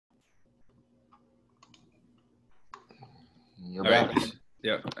You're All back. right.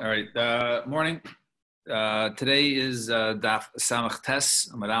 Yeah. All right. Morning. Today is Daf Samach Tes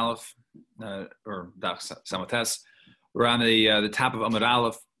Amud Aleph, or Daf Samach Tes. We're on the top of Amud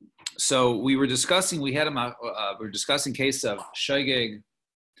Aleph. So we were discussing. We were discussing case of shogeg.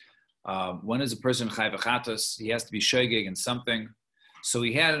 When is a person chayv achatos? He has to be shogeg in something. So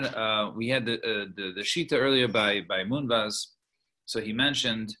we had the shita earlier by Munbaz. So he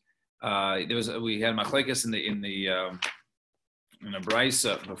mentioned we had machlekes in a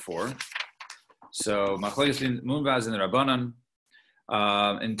brisa before. So machlekes in Munbaz and the Rabbanan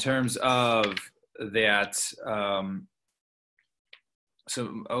in terms of that.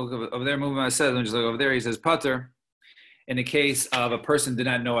 So over there, Munbaz says, let me just look over there. He says pater in the case of a person did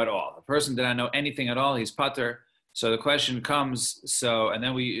not know at all. A person did not know anything at all. He's pater. So the question comes. So and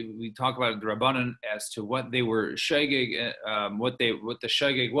then we talk about the Rabbanan as to what they were shogeg, what the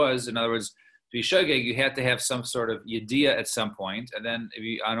shogeg was. In other words, to be shogeg, you had to have some sort of yediyah at some point, and then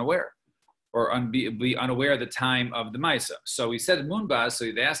be unaware, or be unaware at the time of the ma'isa. So we said Munbaz. So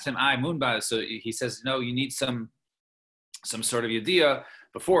they asked him, Munbaz. So he says, no, you need some sort of yediyah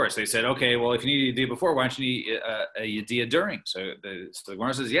before. So they said, okay, well, if you need a yediyah before, why don't you need a yediyah during? So the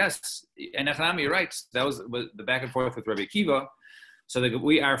Gemara says, yes, and Echanami, you're right. That was the back and forth with Rabbi Akiva. So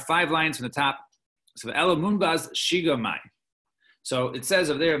we are 5 lines from the top. So the Elo Munbaz Shiga Mai. So it says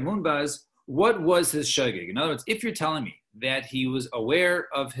over there, Munbaz, what was his shogeg? In other words, if you're telling me that he was aware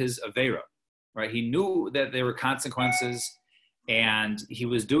of his avera, right? He knew that there were consequences, and he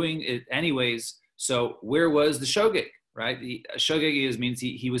was doing it anyways. So where was the shogeg? Right? The shogeg means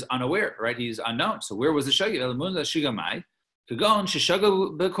he was unaware, right? He's unknown. So where was the shogeg?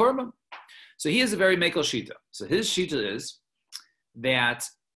 So he has a very mekel shita. So his shita is that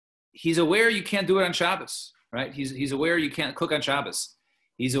he's aware you can't do it on Shabbos, right? He's aware you can't cook on Shabbos.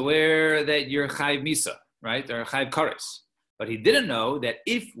 He's aware that you're chayv misa, right? Or chayv kares. But he didn't know that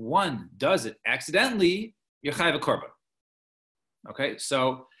if one does it accidentally, you're chayv a korban. Okay,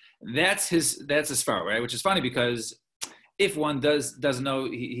 so that's his far, right? Which is funny because if one doesn't know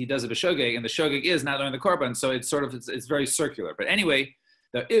he does it a shogeg, and the shogeg is not knowing the korban, so it's very circular. But anyway,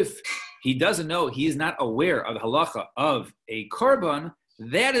 if he doesn't know, he is not aware of the halacha of a korban,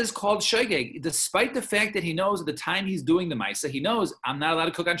 that is called shogeg, despite the fact that he knows at the time he's doing the ma'isa, he knows I'm not allowed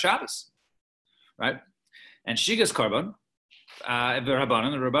to cook on Shabbos, right? And shigas korban, the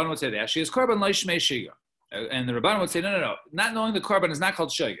Rabbanan would say that shigas korban loishmei shiga. And the Rabbanan would say, no. Not knowing the korban is not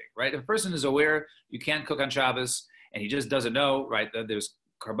called shogeg, right? If a person is aware you can't cook on Shabbos, and he just doesn't know, right, that there's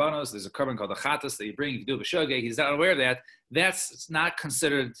korbanos, there's a korban called the chatas that you bring, if you do it with shogeg, he's not aware of that, that's not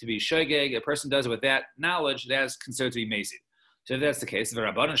considered to be shogeg. A person does it with that knowledge, that's considered to be mezid. So if that's the case, the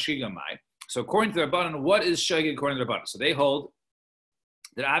Rabbanan shigamai. So according to the Rabbanan, what is shogeg according to the Rabbanan? So they hold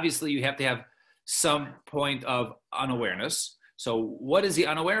that obviously you have to have some point of unawareness. So what is he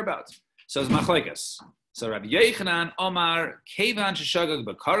unaware about? So it's machlekes. So Rabbi Yochanan Omar Kevan sheshogeg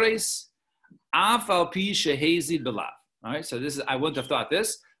b'kares afal pi shehezid belav. All right, so this is, I wouldn't have thought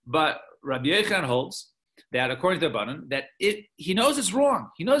this, but Rabbi Yochanan holds that according to the Rabbanan, that he knows it's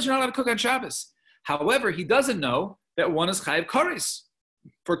wrong. He knows you're not allowed to cook on Shabbos. However, he doesn't know that one is chayiv kares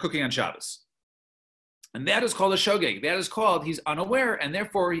for cooking on Shabbos. And that is called a shogeg. That is called he's unaware, and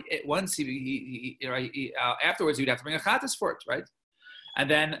therefore afterwards he would have to bring a chatas for it, right? And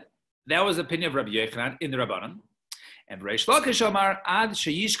then that was the opinion of Rabbi Yochanan in the Rabbanan. And Reish Lakish Omar ad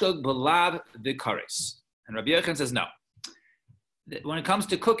sheyishkog belav v'kares. And Rabbi Yochanan says no. When it comes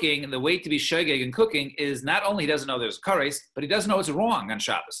to cooking, the way to be shogeg in cooking is not only he doesn't know there's kares, but he doesn't know it's wrong on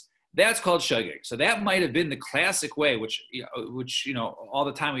Shabbos. That's called shogeg. So that might have been the classic way, which all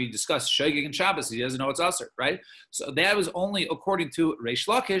the time we discuss shogeg and Shabbos, he doesn't know it's usher, right? So that was only according to Reish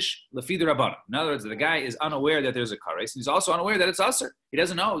Lakish lefi the Rabbanan. In other words, the guy is unaware that there's a kares, and he's also unaware that it's usher. He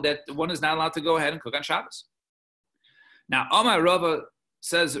doesn't know that one is not allowed to go ahead and cook on Shabbos. Now, Amar Rava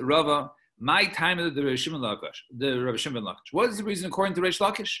says, my time of the Rabbi Shimon Lakish. What is the reason according to Reish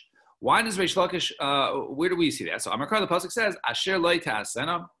Lakish? Why does Reish Lakish, where do we see that? So Amar Kar, the pasuk says, Asher lo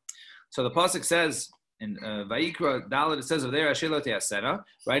ta'asena. So the pasuk says, in Vayikra Dalet, it says over there, Asher lo ta'asena.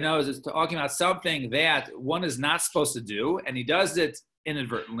 Right now, it's talking about something that one is not supposed to do, and he does it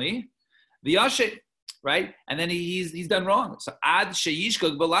inadvertently. The Asher, right? And then he's done wrong. So ad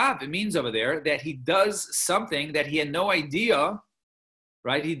sheyishkog belav, it means over there that he does something that he had no idea,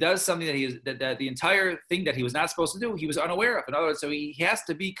 right? He does something that the entire thing that he was not supposed to do, he was unaware of. In other words, so he has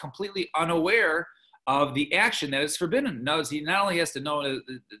to be completely unaware of the action that is forbidden. In other words, he not only has to know that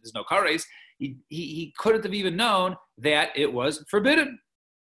there's no kares, he couldn't have even known that it was forbidden.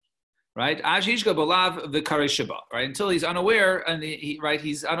 Right? Right? Until he's unaware, and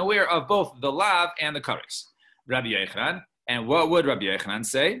he's unaware of both the lav and the kares. Rabbi Yochanan, And what would Rabbi Yochanan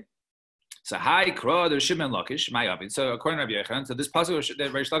say? So hi, Kro, there's Shimon Lakish, my Abid. So according to Rabbi Yochanan, so this pasuk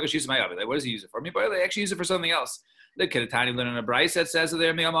that Reish Lakish uses my Abid. Like, what does he use it for? But they actually use it for something else. The Kedatani learn in a Bryce that says over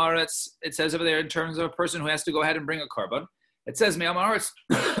there, Me'amaretz. It says over there in terms of a person who has to go ahead and bring a korban. It says Me'amaretz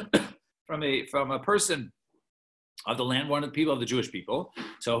from a person of the land, one of the people of the Jewish people.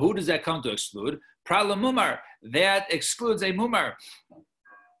 So who does that come to exclude? Prala Mumar. That excludes a Mumar.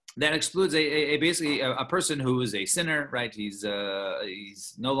 That excludes basically a person who is a sinner, right? He's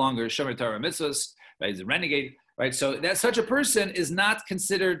no longer Shomer Torah mitzvahs, right? He's a renegade, right? So that such a person is not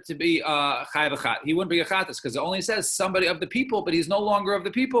considered to be chayav achat. He wouldn't be a chatas because it only says somebody of the people, but he's no longer of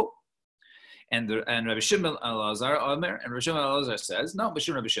the people. And Rabbi Shimon Elazar Omer, and Rabbi Shimon Elazar says no, but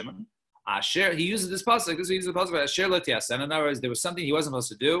Rabbi Shimon Asher. He uses this pasuk. This is the pasuk about Asher Latias. In other words, there was something he wasn't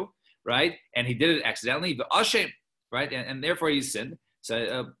supposed to do, right? And he did it accidentally, the Ashem, right? And therefore he sinned.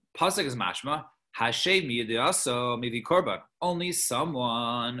 So pasuk is mashma Hashem Yediaso Mivi Korban. Only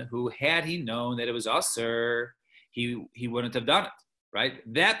someone who, had he known that it was Aser, he wouldn't have done it, right?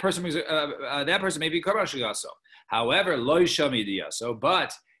 That person may be Korban Shigaso. However, Lo Yisham Yediaso.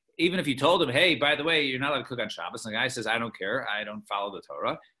 But even if you told him, hey, by the way, you're not allowed to cook on Shabbos, and the guy says, I don't care, I don't follow the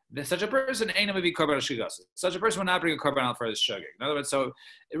Torah, then such a person ain't maybe Korban Shigaso. Such a person will not bring a Korban out for his shogeg. In other words, so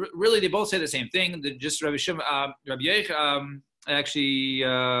really they both say the same thing. Just Rabbi Shimon, Rabbi Yech, actually,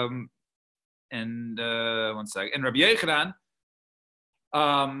 and one second, and Rabbi Yochanan,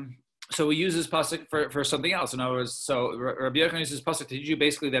 so we use this pasuk for something else. In other words, so Rabbi Yochanan uses this pasuk to teach you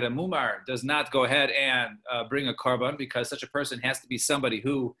basically that a mumar does not go ahead and bring a korban, because such a person has to be somebody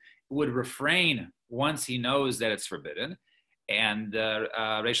who would refrain once he knows that it's forbidden. And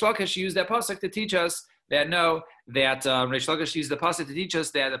Reish Lakish used that pasuk to teach us that Reish Lakish used the pasuk to teach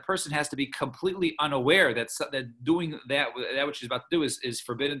us that a person has to be completely unaware that doing that which he's about to do is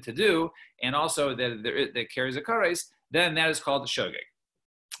forbidden to do, and also that carries a kares. Then that is called the shogeg.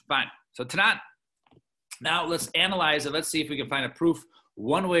 Fine. So Tanan. Now let's analyze it. Let's see if we can find a proof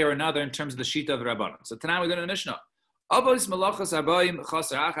one way or another in terms of the shita of the Rabbanan. So Tanan, we learn in the Mishnah. Avos malachos arbaim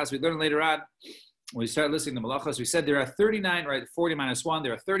chaser achas. We learn later on. When we start listing the malachos, we said there are 39, right? 40 minus 1.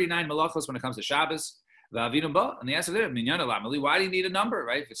 There are 39 malachos when it comes to Shabbos. And the answer there, why do you need a number,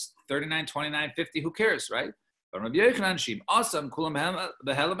 right? If it's 39, 29, 50, who cares, right? But Rabbi Yochanan shim asam kulam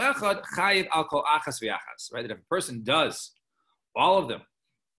behelam echad chayiv al kol achas v'achas, right? That if a person does all of them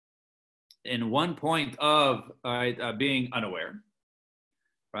in one point of being unaware,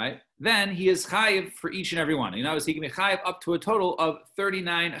 right? Then he is chayiv for each and every one. You know, he can be chayiv up to a total of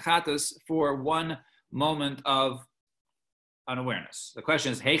 39 chatas for one moment of unawareness. The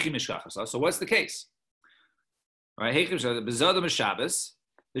question is, heichi mishkachas. So what's the case? Right? Heichi mishkachas, bezodam Shabbos,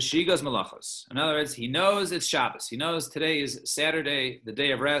 the shigas malachos. In other words, he knows it's Shabbos. He knows today is Saturday, the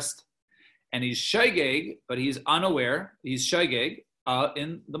day of rest, and he's shogeg, but he's unaware. He's shogeg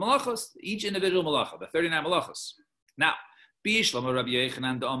in the malachos, each individual malacha, the 39 malachos. Now, now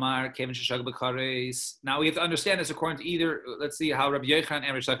we have to understand this according to either, let's see how Rabbi Yochanan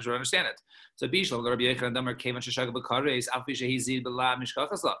and Reish Lakish would understand it. So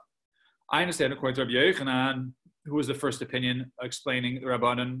I understand according to Rabbi Yochanan, who is the first opinion explaining the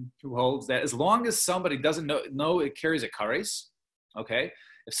Rabbanan, who holds that as long as somebody doesn't know it carries a kares, okay?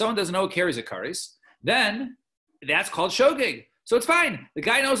 If someone doesn't know it carries a kares, then that's called shogeg. So it's fine. The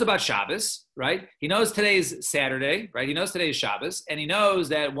guy knows about Shabbos, right? He knows today's Saturday, right? He knows today's Shabbos, and he knows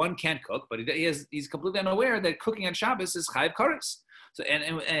that one can't cook, but he's completely unaware that cooking on Shabbos is chayiv kares. So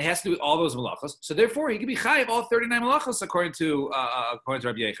and it has to do with all those malachos. So therefore, he can be chayiv all 39 malachos according to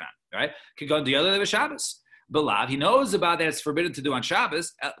Rabbi Yochanan, right? Could go the other day with Shabbos. Belav, he knows about that it's forbidden to do on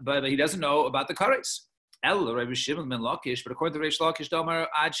Shabbos, but he doesn't know about the kares. Rabbi Shimon ben Lakish, but according to Reish Lakish, according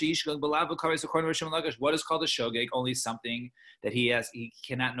to Reish Shimon Lakish, what is called a shogeg? Only something that he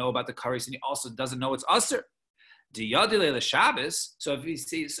cannot know about the kares, and he also doesn't know it's aser. Diyadile Shabbos. So if he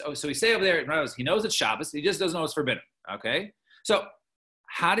sees, so we say over there, he knows it's Shabbos, he just doesn't know it's forbidden. Okay, so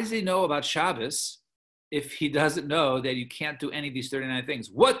how does he know about Shabbos if he doesn't know that you can't do any of these 39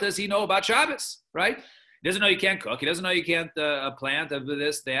 things? What does he know about Shabbos? Right? He doesn't know you can't cook. He doesn't know you can't plant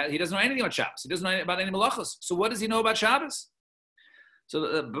this, that. He doesn't know anything about Shabbos. He doesn't know about any malachos. So what does he know about Shabbos?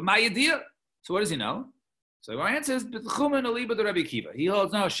 So my idea. So what does he know? So our answer is Rabbi Kiva. He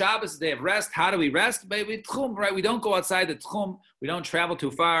holds no, Shabbos is the day of rest. How do we rest? Baby, tchum, right? We don't go outside the tchum. We don't travel too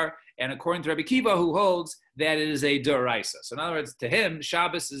far. And according to Rabbi Kiva, who holds that it is a deraisa. So in other words, to him,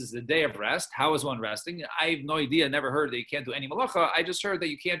 Shabbos is the day of rest. How is one resting? I have no idea. Never heard that you can't do any malacha. I just heard that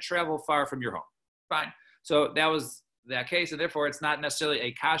you can't travel far from your home. Fine. So that was that case, and therefore it's not necessarily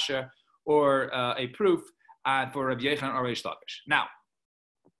a kasha or a proof for Rabbi Yochanan or Reish Lakish. Now,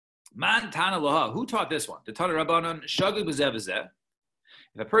 Man Tana Laha. Who taught this one? The Tana Rabbanon Shagig b'zeh v'zeh.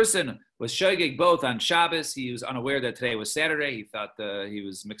 If a person was shagig both on Shabbos, he was unaware that today was Saturday. He thought he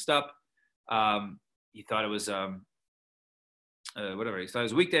was mixed up. He thought it was whatever. He thought it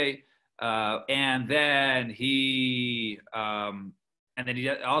was a weekday, and then he's unaware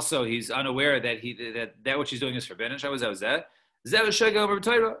that what she's doing is forbidden. Shabbos zeh shagig over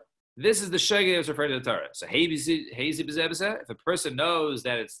Torah. This is the shagig that's referred to the Torah. So if a person knows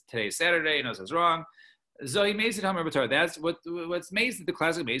that it's today's Saturday, he knows it's wrong. Zohi Mezid Hamar B'Torah. That's what's Mezid, the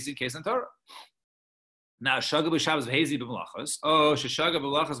classic Mezid case in Torah. Now, Shaga b'Shabbos v'Hezi b'Malachos. Oh, Sheshaga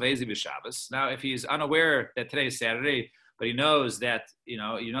b'Malachos v'Hezi b'Shabbos. Now, if he's unaware that today is Saturday, but he knows that he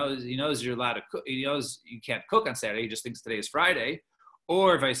knows you're allowed to cook. He knows you can't cook on Saturday. He just thinks today is Friday,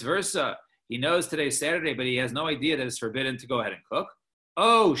 or vice versa. He knows today is Saturday, but he has no idea that it's forbidden to go ahead and cook.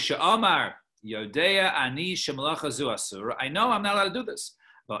 Oh, Sha'amar Yodea Ani Shemalacha Zu Asur. I know I'm not allowed to do this.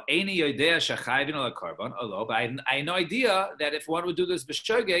 But I had no idea that if one would do this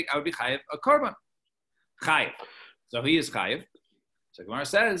b'shogeg, I would be chayiv a korban. Chayiv. So he is chayiv. So Gemara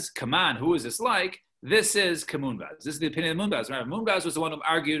says, come on, who is this like? This is Kamunbaz. This is the opinion of Munbaz. Remember, Munbaz was the one who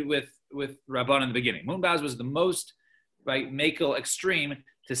argued with Rabban in the beginning. Munbaz was the most makel extreme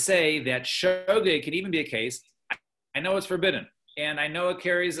to say that shogeg can even be a case. I know it's forbidden, and I know it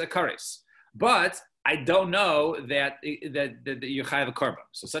carries a kares, but I don't know that you chayav a korban.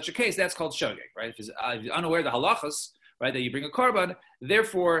 So such a case, that's called shogeg, right? If you're unaware of the halachas, right, that you bring a korban,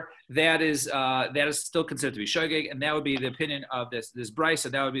 therefore that is still considered to be shogeg, and that would be the opinion of this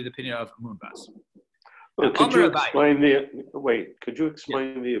brisa. That would be the opinion of Munbaz. Well, could you explain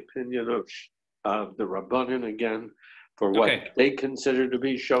the opinion of the Rabbanan again for what they consider to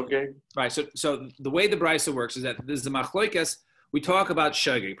be shogeg? Right. So the way the brisa works is that this is the machloikas. We talk about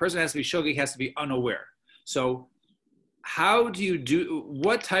shogeg. A person has to be shogeg, has to be unaware. So how do you do,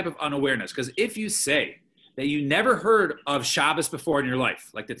 what type of unawareness? Because if you say that you never heard of Shabbos before in your life,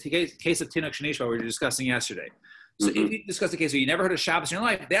 like the case of Tinuk Shanishba we were discussing yesterday. So if you discuss the case where you never heard of Shabbos in your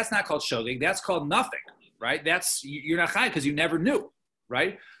life, that's not called shogeg, that's called nothing, right? You're not chai because you never knew,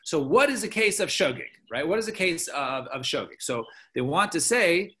 right? So what is the case of shogeg, right? What is the case of shogeg? So they want to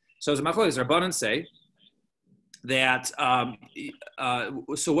say, so as a machlokes, Rabbanan say, that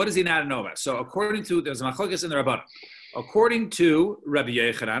so what does he not know about? So according to there's a machlokes in the Rabbanan. According to Rabbi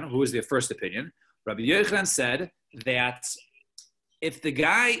Yochanan, who is the first opinion, Rabbi Yochanan said that if the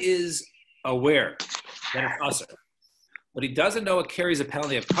guy is aware that it's usher, but he doesn't know it carries a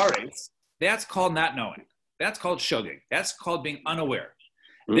penalty of kares, that's called not knowing. That's called shogeg. That's called being unaware.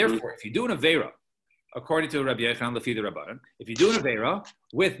 Therefore, if you do an avera, according to Rabbi Yochanan Lefi the Rabbanan, if you do an avera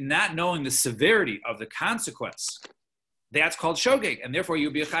with not knowing the severity of the consequence, that's called shogeg, and therefore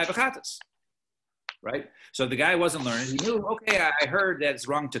you'd be a chayav v'chatas, right? So the guy wasn't learning. He knew, okay, I heard that it's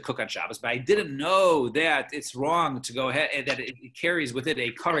wrong to cook on Shabbos, but I didn't know that it's wrong to go ahead and that it carries with it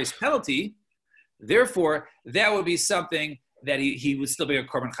a kares penalty. Therefore, that would be something that he would still be a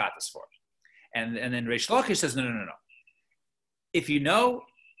korban chatas for. And then Reish Lakish says, no. If you know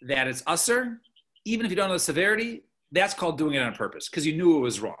that it's usher, even if you don't know the severity, that's called doing it on purpose because you knew it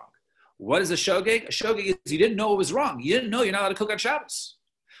was wrong. What is a shogeg? A shogeg is you didn't know it was wrong. You didn't know you're not allowed to cook on Shabbos.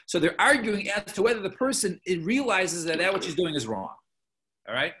 So they're arguing as to whether the person realizes that what she's doing is wrong.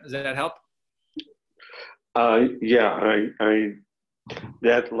 All right? Does that help? Yeah, I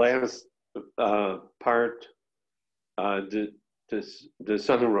that last part, the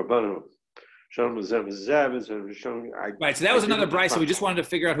son of Rabbanan. Right, so that was another brisa. We just wanted to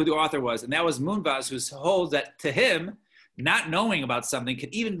figure out who the author was, and that was Munbaz, who holds that to him, not knowing about something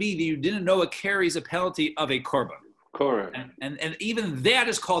can even be that you didn't know it carries a penalty of a korban. Correct. And even that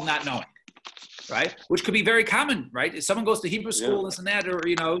is called not knowing, right? Which could be very common, right? If someone goes to Hebrew school, this and that, or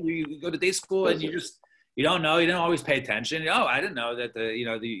you go to day school and you don't know, you don't always pay attention. Oh, I didn't know that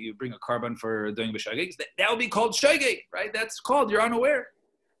you bring a korban for doing b'shogeg. That would be called shogeg, right? That's called you're unaware.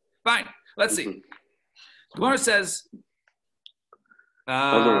 Fine. Let's see. Gemara says,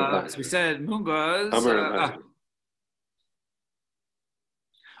 as we said, Munbaz.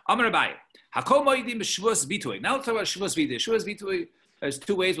 Amar Abaye. Hakol moedim b'shvuas bitui. Now let's talk about shvuas bitui. Shvuas bitui, there's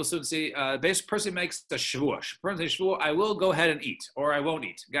two ways we'll soon see. Person makes a shvuah. Person says shvuah, I will go ahead and eat, or I won't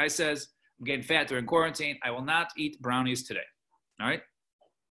eat. Guy says, I'm getting fat during quarantine. I will not eat brownies today. All right?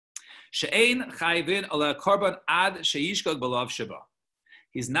 She'ein chayvin ala korban ad she'yishkog b'lav sheba.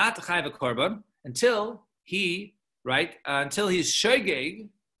 He's not chayav a korban until he's shogeg,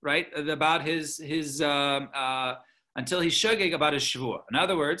 right, about his until he's shogeg about his shvuah. In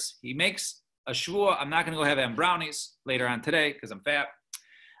other words, he makes a shvuah. I'm not going to go have brownies later on today because I'm fat.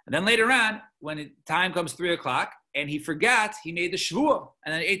 And then later on, when time comes 3:00, and he forgot he made the shvuah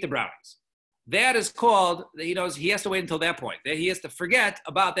and then ate the brownies. That is called, he knows he has to wait until that point. That he has to forget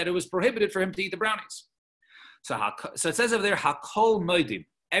about that it was prohibited for him to eat the brownies. So it says over there, hakol modim.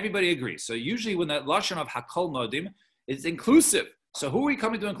 Everybody agrees. So usually when the lashon of hakol modim is inclusive. So who are we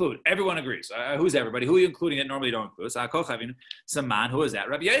coming to include? Everyone agrees. Who's everybody? Who are you including that normally don't include? So some man, who is that?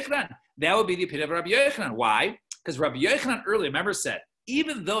 Rabbi Yochanan. That would be the opinion of Rabbi Yochanan. Why? Because Rabbi Yochanan earlier, remember, said,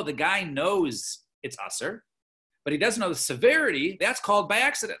 even though the guy knows it's usher, but he doesn't know the severity, that's called by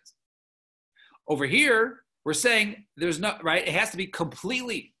accident. Over here, we're saying there's not, right? It has to be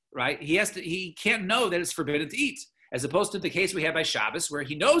completely, right? He can't know that it's forbidden to eat, as opposed to the case we had by Shabbos, where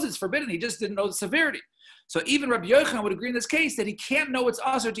he knows it's forbidden, he just didn't know the severity. So even Rabbi Yochanan would agree in this case that he can't know it's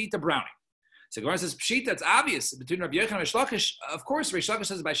usher to eat the brownie. So Gemara says, Pshita, it's obvious between Rabbi Yochanan and Rish Lakish. Of course, Rish Lakish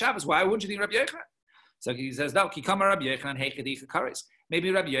says by Shabbos, why wouldn't you think Rabbi Yochanan? So he says, no, Kikama Rabbi Yochanan, Heichadicha Kares.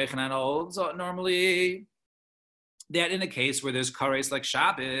 Maybe Rabbi Yochanan holds normally that in a case where there's kares like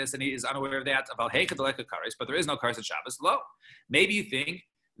Shabbos, and he is unaware of that, about Heichadaleka Kares, but there is no kares in Shabbos, low. Maybe you think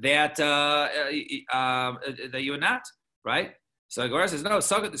that that you are not, right? So Gemara says, no,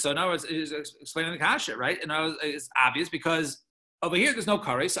 so now it's explaining the kasha, right? And it's obvious because over here there's no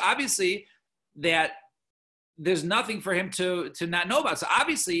kares, so obviously that there's nothing for him to not know about. So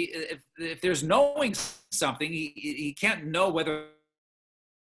obviously, if there's knowing something, he can't know whether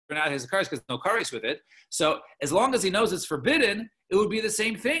or not his kares because there's no kares with it. So as long as he knows it's forbidden, it would be the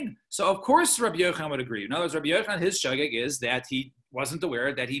same thing. So of course Rabbi Yochanan would agree. In other words, Rabbi Yochanan, his shageg is that he wasn't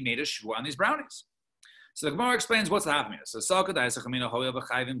aware that he made a shvuah on these brownies. So the Gemara explains what's the happening. So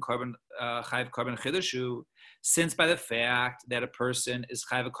since by the fact that a person is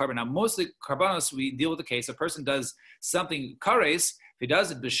chayv a korban. Now mostly karbanos we deal with the case a person does something kares. If he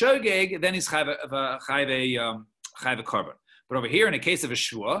does it b'shogeg, then he's chayv a korban. But over here, in a case of a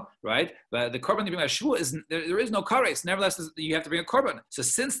shvuah, right? But the korban you bring a shvuah is there is no kares. Nevertheless, you have to bring a korban. So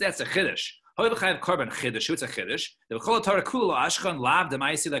since that's a chiddush, it's a chiddush.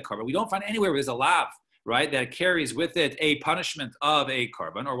 We don't find anywhere where there's a lav, right, that carries with it a punishment of a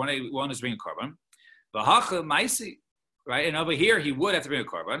korban, or when one is bringing a korban. Right? And over here, he would have to bring a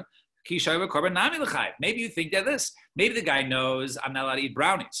korban. Maybe you think that maybe the guy knows I'm not allowed to eat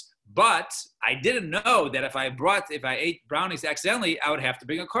brownies. But I didn't know that if I ate brownies accidentally, I would have to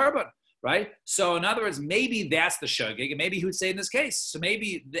bring a korban, right? So in other words, maybe that's the shogeg, and maybe he would say in this case. So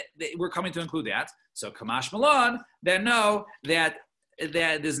maybe we're coming to include that. So Kamash Malon, then know that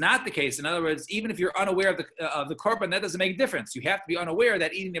is not the case. In other words, even if you're unaware of the korban, that doesn't make a difference. You have to be unaware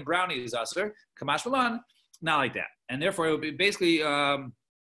that eating the brownie is asur. Kamash Malon, not like that. And therefore, it would be basically, it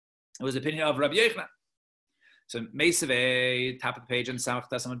was the opinion of Rabbi Yochanan. So Meisave, top of the page, and Samach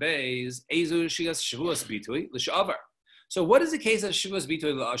Tasamad Beis, Ezu Shias Shavuos Bitui, L'Shavar. So what is the case of Shavuos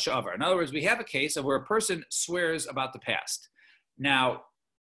Bitui L'Shavar? In other words, we have a case of where a person swears about the past. Now,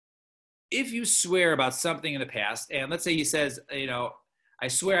 if you swear about something in the past, and let's say he says, I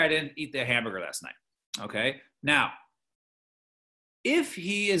swear I didn't eat the hamburger last night. Okay? Now, if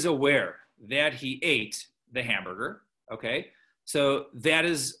he is aware that he ate the hamburger, okay, so that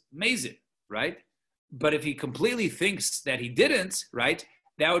is amazing, right? But if he completely thinks that he didn't, right,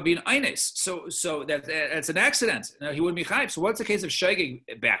 that would be an eines. So that's an accident. Now, he wouldn't be chayv. So what's the case of shagging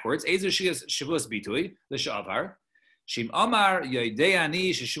backwards? Ezer shias shavuos bitui l'shavar. Shim Amar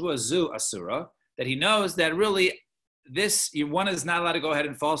yodeani sheshavua zu asura. That he knows that really one is not allowed to go ahead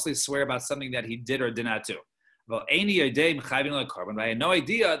and falsely swear about something that he did or did not do. Well, eini yodei m'chayvin lekorban. But I had no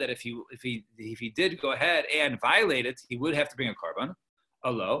idea that if he did go ahead and violate it, he would have to bring a korban.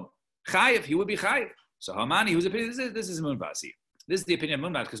 Alo chayiv, he would be chayiv. So Hamani, whose opinion this is Munbasi. This is the opinion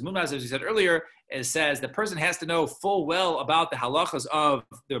of Munbas, because Munbas, as we said earlier, says the person has to know full well about the halachas of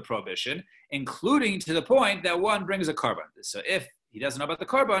the prohibition, including to the point that one brings a korban. So if he doesn't know about the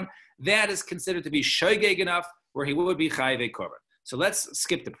korban, that is considered to be shogeg enough where he would be chayiv a korban. So let's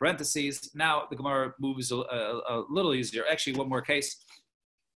skip the parentheses. Now the Gemara moves a little easier. Actually, one more case.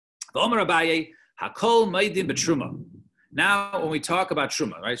 V'omer Abaye, hakol maidin b'truma. Now, when we talk about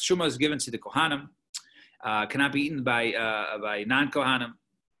truma, right? Truma is given to the kohanim. Cannot be eaten by non-kohanim.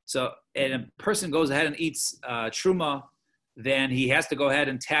 So, and a person goes ahead and eats truma, then he has to go ahead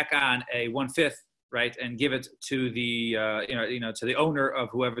and tack on a 1/5, right, and give it to the to the owner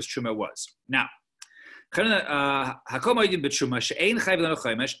of whoever's truma was. Now,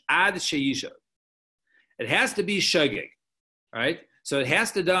 it has to be shogeg, right? So it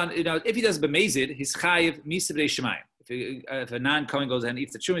has to done. If he does b'mezid, he's chayiv misavdei shemayim. If a non-Kohen goes ahead and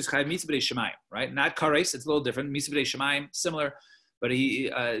eats the truma, he's chayiv misavdei shemayim, right? Not kares, it's a little different. Misavdei shemayim, similar, but he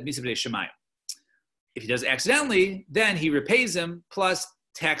misavdei shemayim. If he does accidentally, then he repays him plus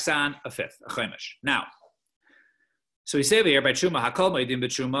tacks on a 5th, a chaimish. Now, So we say over here by Truma, Hakol Moedim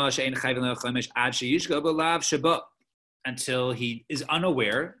b'Truma she'ein chayvin lechomesh ad sheyishka b'lav sheba, until he is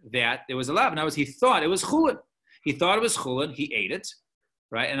unaware that there was a lav. In other words, he thought it was chulin. He thought it was chulin. He ate it,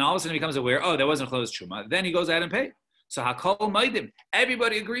 right? And all of a sudden he becomes aware, oh, that wasn't closed Truma. Then he goes ahead and pays. So Hakol Moedim,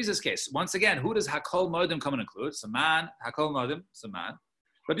 everybody agrees this case. Once again, who does Hakol Moedim come and include? Saman, Hakol Moedim, Saman,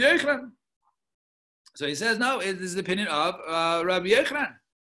 Rabbi Yochanan. So he says, no, this is the opinion of Rabbi Yochanan.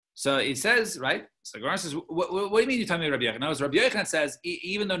 So he says, right? So Gemara says, what do you mean you're telling me Rabbi Yochanan? No, Rabbi Yochanan says,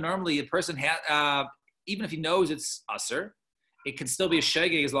 even though normally a person has, even if he knows it's usher, it can still be a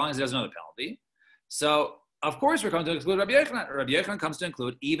shegeg as long as he doesn't know the penalty. So, of course, we're going to include Rabbi Yochanan. Rabbi Yochanan comes to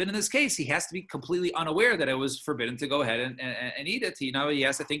include, even in this case, he has to be completely unaware that it was forbidden to go ahead and eat it. He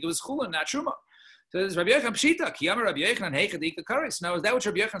has to think it was chulin, not truma. So this is Rabbi Yochanan Pshita, Kiyama Rabbi Yochanan, Heichad Ika Kares. Now, is that what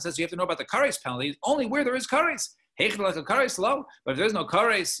Rabbi Yochanan says? You have to know about the Kares penalty, only where there is Kares. Heichad like a Kares low. But if there's no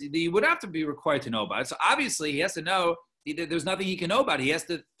Kares, you would have to be required to know about it. So obviously, he has to know, there's nothing he can know about it. He has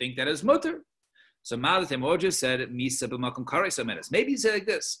to think that it's mutter. So Malatem Oja said, Misa b'makom Kares omedes. Maybe he said like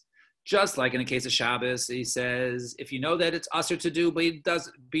this. Just like in the case of Shabbos, he says, if you know that it's usher to do, but you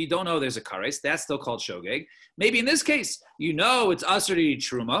don't know there's a kares, that's still called shogeg. Maybe in this case, you know it's usher to eat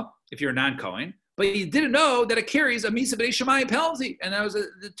truma if you're a non-Kohen, but you didn't know that it carries a misa b'nei shemayim penalty, and that was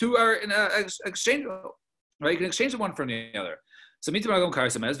the two are in exchange, right? You can exchange one from the other. So and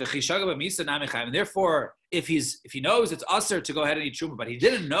therefore, if he knows it's usher to go ahead and eat truma, but he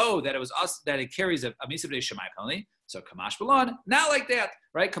didn't know that it was that it carries a misa b'nei shemayim penalty. So Kamash Balon, not like that,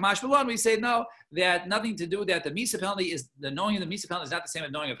 right? Kamash Balon, we say no, that nothing to do with that. The Misa penalty is, the knowing of the Misa penalty is not the same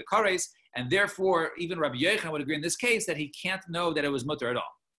as knowing of the Kares, and therefore, even Rabbi Yochanan would agree in this case that he can't know that it was mutter at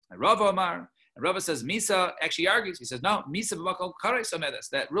all. And Rava Amar, and Rava says Misa actually argues, he says, no, Misa b'makom Kares omedes,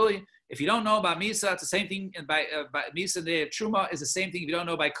 that really, if you don't know about Misa, it's the same thing, and by Misa, the Truma is the same thing if you don't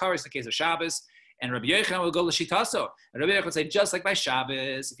know by Kares in the case of Shabbos. And Rabbi Yochanan will go to Shitaso. And Rabbi Yochanan would say, just like by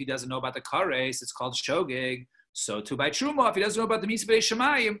Shabbos, if he doesn't know about the Kares, it's called Shogeg. So too by Truma, if he doesn't know about the Misa B'nei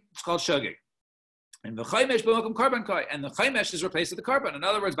Shemayim, it's called Shogeg. And the Chaymesh b'makom Karban Koi, and the Chaymesh is replaced with the Karban. In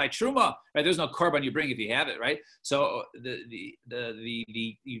other words, by Truma, right? There's no Karban you bring if you have it, right? So the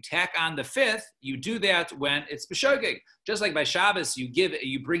you tack on the fifth, you do that when it's b'Shogeg. Just like by Shabbos,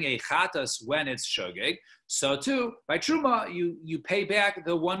 you bring a Chatas when it's Shogeg. So too by Truma, you pay back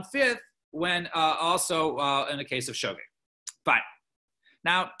the 1/5 when also in the case of Shogeg. Fine.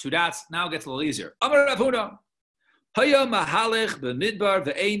 Now 2 dots. Now it gets a little easier. Amar Rav Huna. A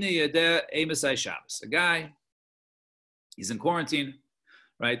guy, he's in quarantine,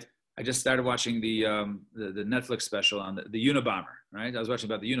 right? I just started watching the Netflix special on the Unabomber, right? I was watching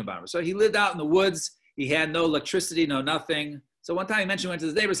about the Unabomber. So he lived out in the woods. He had no electricity, no nothing. So one time he mentioned he went to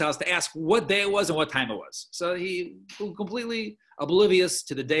his neighbor's house to ask what day it was and what time it was. So he was completely oblivious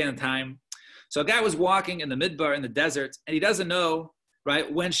to the day and the time. So a guy was walking in the midbar in the desert, and he doesn't know,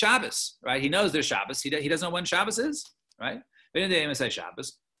 right, when Shabbos, right? He knows there's Shabbos. He doesn't know when Shabbos is, right?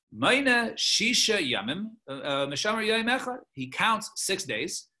 Shabbos. He counts 6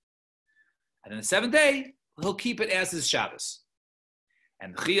 days. And then the 7th day, he'll keep it as his Shabbos.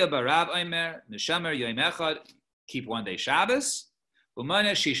 And keep 1 day Shabbos.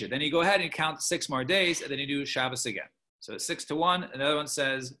 Then you go ahead and count 6 more days, and then you do Shabbos again. So it's 6 to 1, and the other one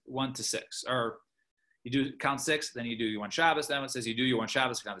says 1 to 6. Or you do count 6, then you do your 1 Shabbos. That one says you do your 1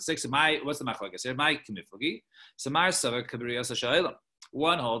 Shabbos, count to 6. What's the machlokes here? My kimiflagi. Samar savar kabriyas ha'sha'ilam.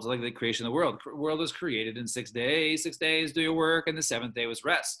 One holds like the creation of the world. The world was created in 6 days. 6 days, do your work, and the 7th day was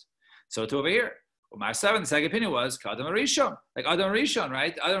rest. So to over here. Umar 7, the second opinion was Adam Rishon. Like Adam Rishon,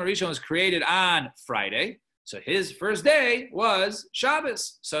 right? Adam Rishon was created on Friday. So his first day was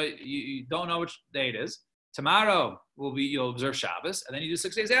Shabbos. So you don't know which day it is. Tomorrow you'll observe Shabbos, and then you do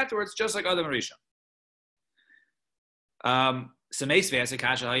 6 days afterwards, just like Adam Rishon. The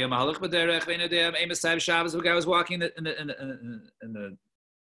guy was walking on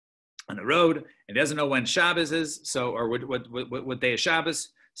the road and he doesn't know when Shabbos is, so or what day is Shabbos.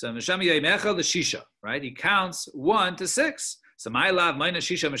 So right? He counts 1 to 6. So my love minus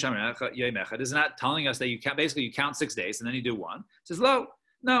shisha is not telling us that you count 6 days and then you do 1. It says low.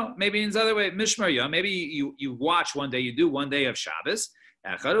 No, maybe in the other way, mishmar yom. Maybe you watch 1 day, you do 1 day of Shabbos.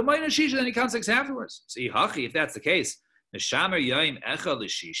 Then he counts 6 afterwards. So if that's the case,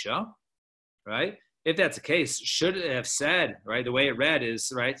 right? If that's the case, should it have said, right? The way it read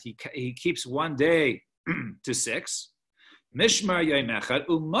is, right? He keeps 1 day to 6. Mishmar yom echad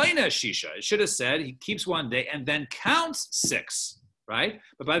umayna shisha. It should have said he keeps 1 day and then counts 6, right?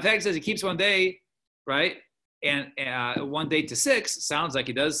 But by the fact it says he keeps 1 day, right? And 1 day to 6 sounds like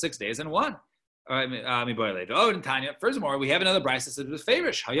he does 6 days and 1. Oh, and Tanya. Furthermore, we have another brayso that says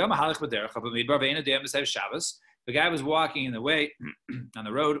favorish. The guy was walking in the way, on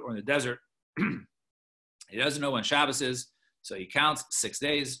the road or in the desert. He doesn't know when Shabbos is, so he counts 6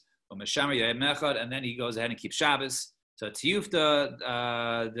 days. And then he goes ahead and keeps Shabbos. So Tiyufta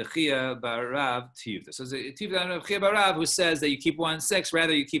the Chia Barav Tiyufta. So the Tiyufta Chia Barav who says that you keep 1 6,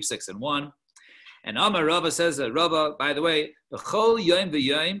 rather you keep 6 and 1. And Amar Rava says that Rava, by the way, B'chol Yom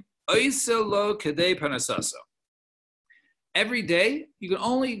v'Yom Oisa Lo Kedei Parnasaso. Every day you can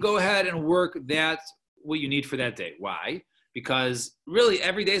only go ahead and work that what you need for that day. Why? Because really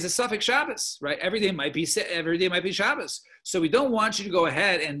every day is a suffix Shabbos, right? Every day might be Shabbos. So we don't want you to go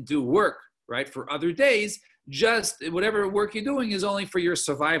ahead and do work, right, for other days. Just whatever work you're doing is only for your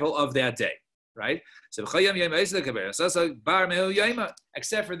survival of that day, right? So except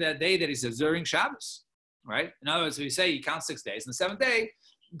for that day that he's observing Shabbos, right? In other words, we say you count 6 days, and the 7th day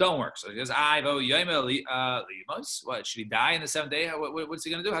don't work. So he goes, what, should he die in the 7th day? What's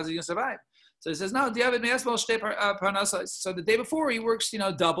he going to do? How's he going to survive? So he says, no, so the day before he works,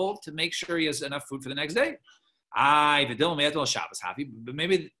 double to make sure he has enough food for the next day. But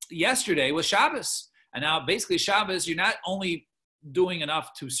maybe yesterday was Shabbos. And now basically Shabbos, you're not only doing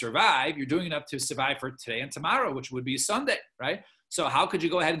enough to survive, you're doing enough to survive for today and tomorrow, which would be Sunday, right? So how could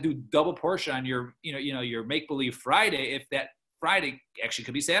you go ahead and do double portion on your, your make-believe Friday if that Friday actually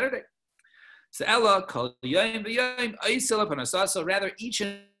could be Saturday? So rather each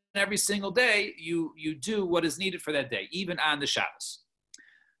and every single day, you do what is needed for that day, even on the Shabbos.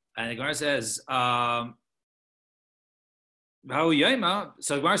 And the Gemara says, so Gemara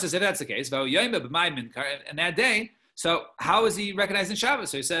says, if that's the case, and that day, so how is he recognizing Shabbos?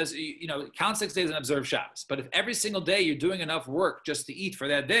 So he says, count 6 days and observe Shabbos. But if every single day you're doing enough work just to eat for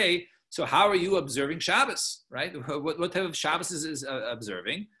that day, so how are you observing Shabbos, right? What type of Shabbos is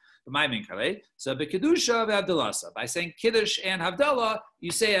observing? So B'Kedusha v'Havdalasa, by saying Kiddush and Havdalah, you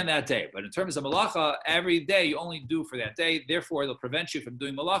say on that day. But in terms of Malacha, every day you only do for that day. Therefore, it'll prevent you from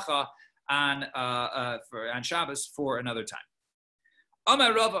doing Malacha on Shabbos for another time.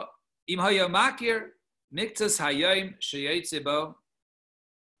 Amar Rava, Im Haya Makir Miktas Hayayim Sheyetze Bo.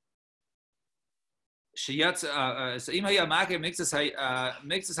 Im Haya Makir Miktas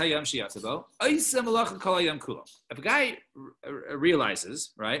Hayayim Sheyetze Bo. Oisa Malacha Kol Hayam Kulo. If a guy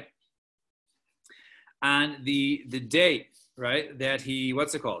realizes, right, on the day, right, that he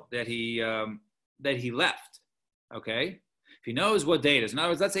that he left, okay, if he knows what day it is. In other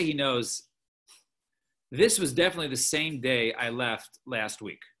words, let's say he knows this was definitely the same day I left last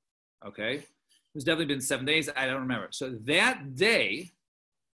week, okay? It's definitely been 7 days, I don't remember. So that day,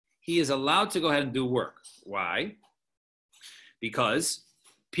 he is allowed to go ahead and do work. Why? Because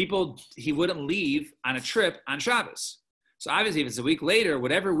he wouldn't leave on a trip on Shabbos. So obviously, if it's a week later,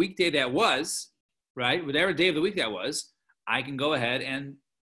 whatever weekday that was, right, whatever day of the week that was, I can go ahead and,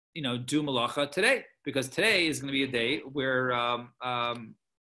 do Malacha today. Because today is going to be a day where,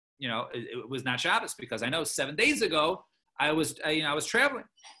 it was not Shabbos, because I know 7 days ago, I was traveling.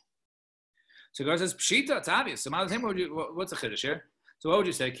 So God says, Pshita, it's obvious. So what's the chiddush here? So what would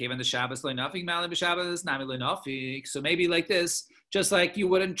you say? Kevan the Shabbos le'nafik, malim b'Shabbos nami le'nafik. So maybe like this, just like you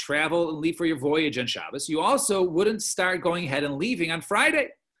wouldn't travel and leave for your voyage on Shabbos, you also wouldn't start going ahead and leaving on Friday,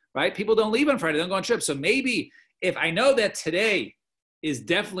 right? People don't leave on Friday, they don't go on trips. So maybe if I know that today is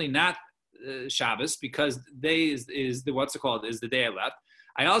definitely not Shabbos, because day is the day I left.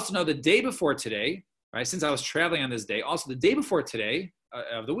 I also know the day before today, right? Since I was traveling on this day, also the day before today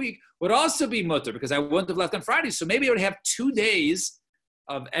of the week would also be mutter, because I wouldn't have left on Friday. So maybe I would have 2 days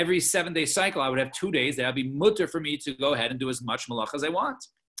of every 7 day cycle. I would have 2 days that would be mutter for me to go ahead and do as much malach as I want.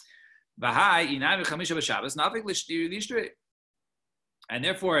 And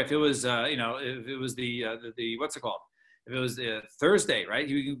therefore, if it was, if it was the what's it called? If it was Thursday, right?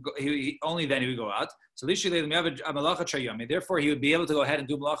 Only then he would go out. So therefore, he would be able to go ahead and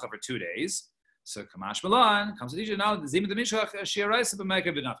do malacha for 2 days. So Kamash Milan comes to now.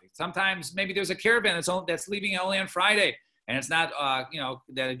 Sometimes maybe there's a caravan that's leaving only on Friday, and it's not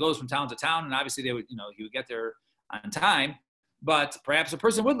that it goes from town to town. And obviously he would get there on time. But perhaps a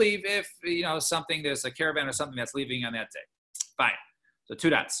person would leave if there's a caravan or something that's leaving on that day. Fine. So 2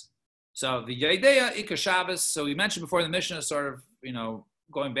 dots. So the Yaideya Ika Shabbos. So we mentioned before in the Mishnah, sort of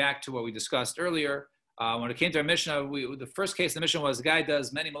going back to what we discussed earlier. When it came to our Mishnah, the first case in the Mishnah was the guy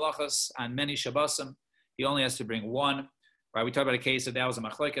does many malachas on many Shabbosim. He only has to bring 1. Right? We talked about a case that was a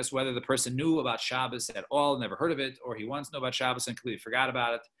machlekes, whether the person knew about Shabbos at all, never heard of it, or he once knew about Shabbos and completely forgot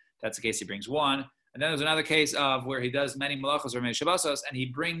about it. That's the case he brings 1. And then there's another case of where he does many malachas or many Shabbosos, and he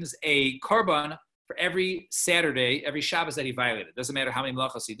brings a korban for every Saturday, every Shabbos that he violated. Doesn't matter how many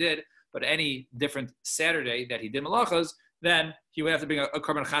malachas he did, but any different Saturday that he did malachas, then he would have to bring a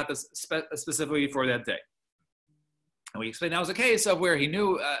korban chatas specifically for that day. And we explained that was a case of where he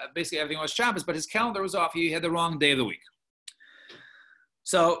knew basically everything was Shabbos, but his calendar was off. He had the wrong day of the week.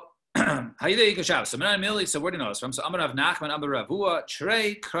 So, how you doing, Shabbos? So, where do you know this from? So, Amar Rav Nachman, Amar Ravua,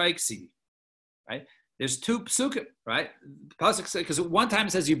 Trei Kraik Sidi. Right? There's two psukim, right? Because one time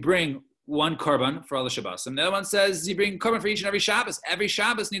it says you bring one korban for all the Shabbos, and the other one says you bring korban for each and every Shabbos. Every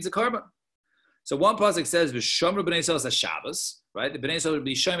Shabbos needs a korban. So one pasuk says v'shomru b'nei Yisrael as a Shabbos, right? The b'nei Yisrael would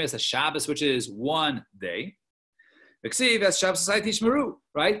be shomru as a Shabbos, which is one day. V'ksiv as Shabbos asai tishmeru,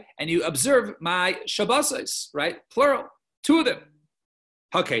 right? And you observe my Shabbosos, right? Plural, two of them.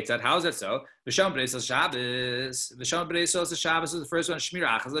 Okay, how is that so? V'shomru b'nei Yisrael Shabbos. V'shomru b'nei Yisrael Shabbos is the first one.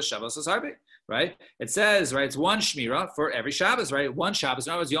 Shmira achas Shabbos is harbe, right? It says, right, it's one shmira for every Shabbos, right? One Shabbos.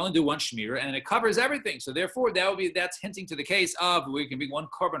 In other words, you only do one shmira, and it covers everything. So therefore, that's hinting to the case of we can bring one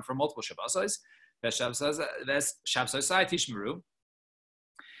korban for multiple Shabbosos. That's Shabbos side tishmeru,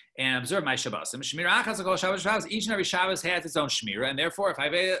 and observe my Shabbosim. Shmira achas kol Shabbos. Each and every Shabbos has its own shmira, and therefore, if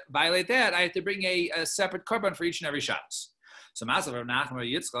I violate that, I have to bring a separate korban for each and every Shabbos. So Masav Rav Nachman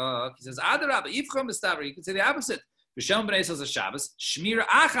Yitzchak, he says, Adarabba, Yifcham b'staver. You can say the opposite. V'shem b'nei Yisrael Shabbos. Shmira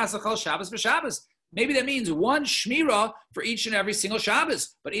achas kol Shabbos v'Shabbos. Maybe that means one shmira for each and every single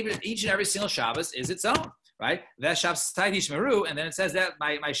Shabbos, but even each and every single Shabbos is its own. Right? That Shabbos Taiti Shmeru, and then it says that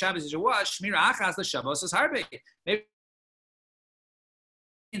my Shabbos is what? Shmira Achas the Shabbos is Harbe. Maybe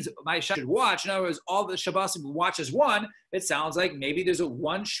means my Shabbos should watch. In other words, all the Shabbos watch as one. It sounds like maybe there's a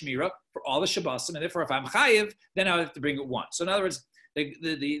one Shmira for all the Shabbos, and therefore if I'm Chayiv, then I have to bring it one. So in other words,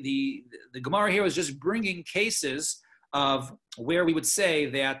 the Gemara here was just bringing cases of where we would say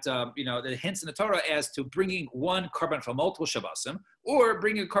that, the hints in the Torah as to bringing one korban for multiple Shabbosim, or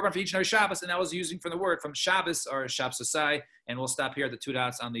bringing a korban for each and every Shabbos, and that was using from the word from Shabbos or Shabbosai, and we'll stop here at the two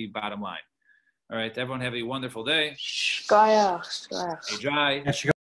dots on the bottom line. All right, everyone have a wonderful day. Stay dry.